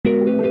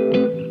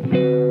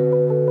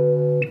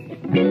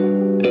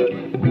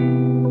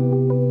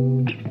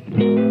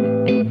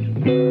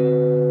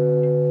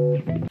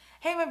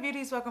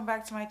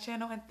back to my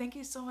channel, and thank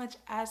you so much,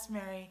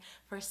 Ashimary,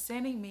 for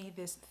sending me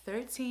this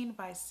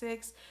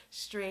 13x6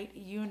 straight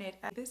unit.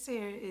 This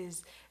hair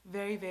is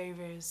very, very,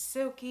 very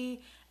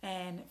silky,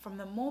 and from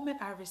the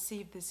moment I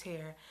received this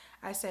hair,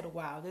 I said,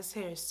 wow, this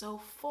hair is so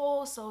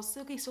full, so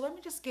silky. So let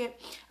me just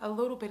get a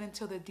little bit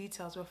into the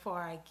details before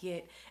I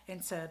get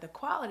into the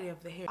quality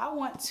of the hair. I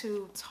want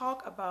to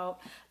talk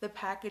about the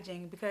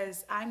packaging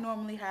because I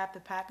normally have the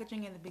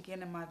packaging in the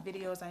beginning of my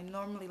videos. I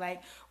normally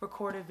like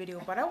record a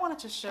video, but I wanted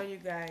to show you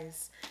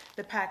guys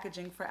the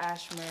packaging for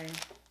Ashimary.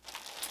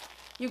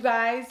 You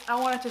guys, I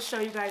wanted to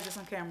show you guys this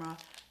on camera.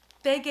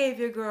 They gave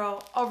your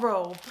girl a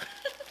robe.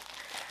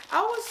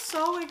 I was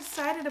so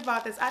excited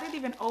about this. I didn't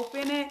even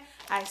open it.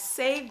 I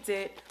saved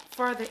it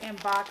for the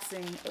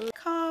unboxing. It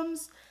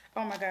comes,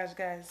 oh my gosh,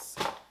 guys.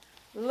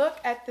 Look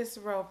at this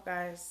robe,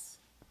 guys.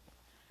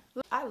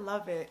 I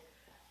love it.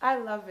 I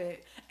love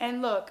it.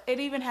 And look, it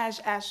even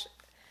has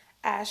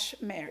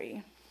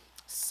Ashimary.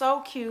 So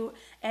cute.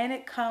 And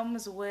it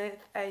comes with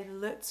a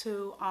little,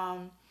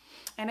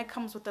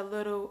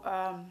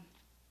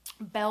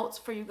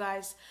 belt for you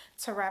guys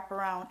to wrap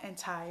around and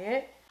tie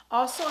it.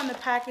 Also in the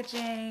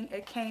packaging,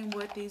 it came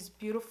with these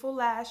beautiful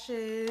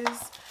lashes,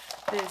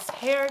 this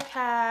hair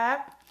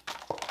cap,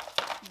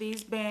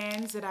 these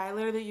bands that I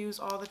literally use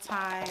all the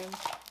time,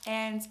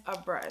 and a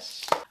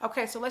brush.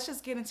 Okay, so let's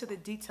just get into the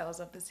details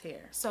of this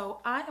hair. So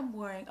I am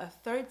wearing a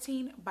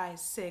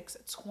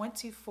 13x6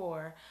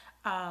 24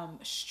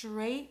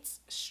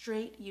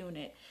 straight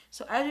unit.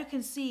 So as you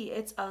can see,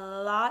 it's a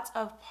lot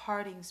of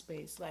parting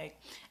space,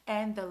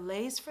 and the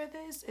lace for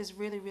this is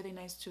really, really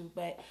nice too,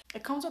 but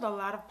it comes with a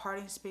lot of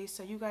parting space,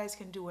 so you guys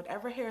can do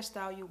whatever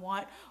hairstyle you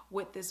want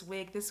with this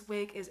wig. This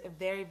wig is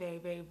very, very,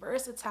 very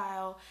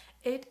versatile.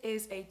 It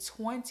is a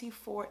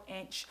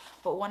 24-inch,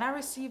 but when I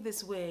received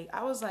this wig,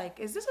 I was like,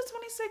 is this a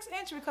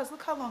 26-inch? Because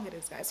look how long it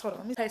is, guys. Hold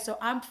on. Okay, so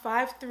I'm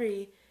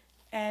 5'3",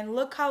 and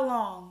look how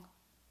long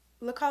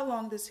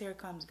this hair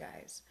comes,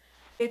 guys.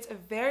 It's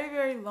very,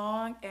 very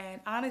long,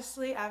 and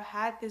honestly, I've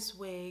had this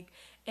wig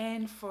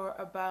in for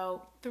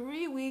about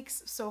 3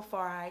 weeks so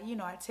far. I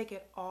take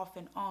it off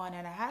and on,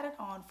 and I had it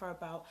on for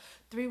about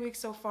 3 weeks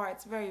so far.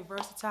 It's very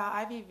versatile.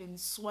 I've even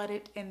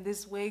sweated in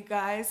this wig,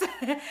 guys,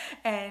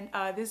 and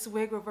this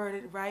wig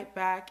reverted right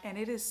back, and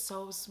it is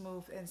so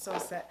smooth and so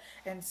set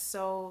and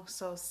so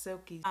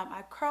silky.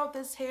 I curled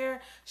this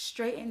hair,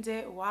 straightened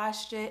it,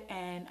 washed it,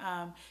 and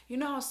you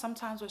know how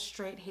sometimes with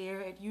straight hair,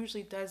 it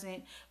usually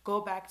doesn't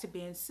go back to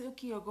being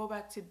silky or go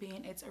back to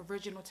being its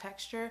original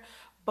texture.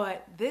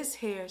 But this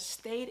hair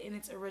stayed in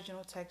its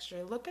original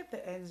texture. Look at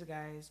the ends,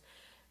 guys.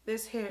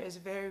 This hair is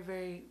very,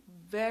 very,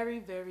 very,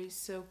 very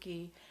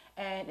silky.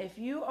 And if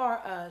you are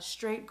a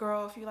straight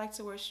girl, if you like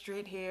to wear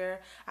straight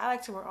hair, I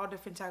like to wear all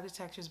different types of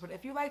textures, but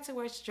if you like to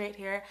wear straight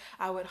hair,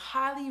 I would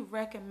highly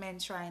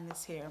recommend trying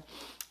this hair.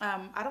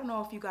 I don't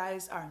know if you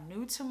guys are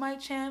new to my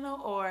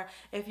channel or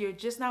if you're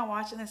just now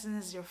watching this and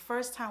this is your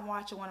first time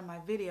watching one of my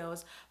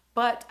videos,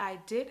 but I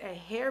did a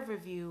hair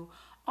review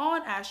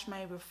on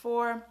Ashimary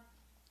before.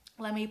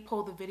 Let me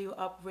pull the video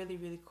up really,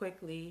 really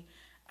quickly.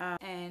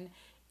 And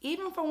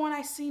even from when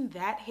I seen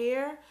that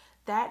hair,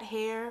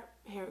 here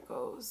it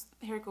goes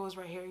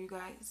right here, you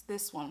guys,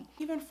 this one.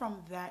 Even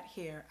from that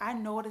hair, I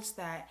noticed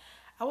that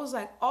I was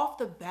like, off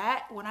the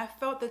bat, when I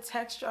felt the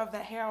texture of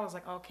that hair, I was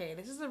like, okay,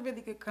 this is a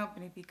really good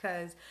company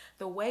because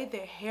the way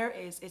their hair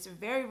is, it's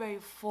very, very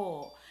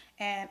full.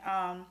 And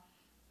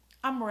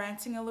I'm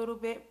ranting a little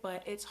bit,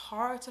 but it's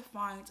hard to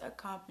find a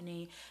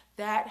company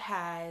that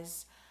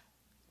has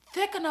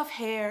thick enough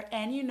hair,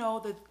 and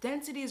the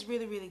density is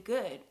really, really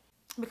good,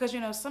 because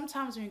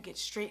sometimes when you get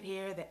straight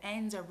hair, the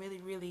ends are really,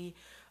 really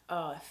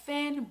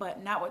thin,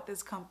 but not with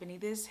this company.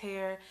 This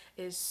hair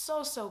is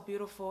so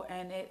beautiful,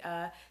 and it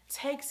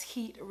takes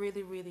heat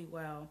really, really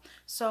well.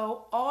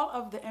 So all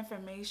of the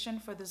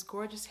information for this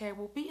gorgeous hair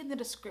will be in the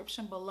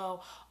description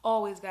below.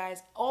 Always,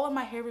 guys, all of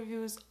my hair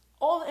reviews,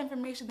 all the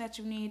information that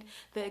you need,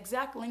 the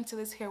exact link to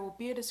this hair will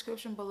be in the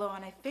description below,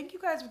 and I think you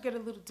guys will get a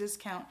little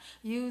discount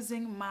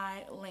using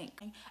my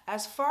link.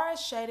 As far as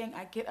shedding,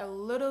 I get a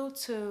little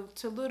to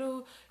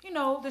little,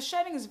 the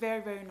shedding is very,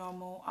 very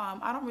normal.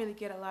 I don't really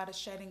get a lot of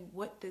shedding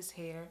with this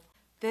hair.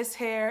 This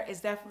hair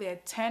is definitely a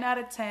 10 out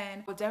of 10.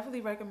 I would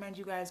definitely recommend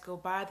you guys go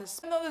buy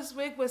this. Even though this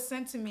wig was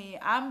sent to me,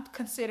 I'm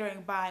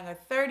considering buying a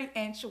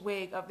 30-inch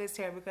wig of this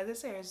hair because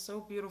this hair is so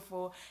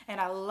beautiful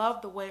and I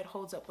love the way it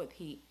holds up with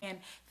heat. And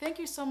thank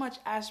you so much,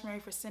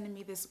 Ashimary, for sending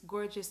me this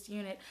gorgeous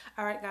unit.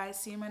 All right,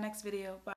 guys, see you in my next video. Bye.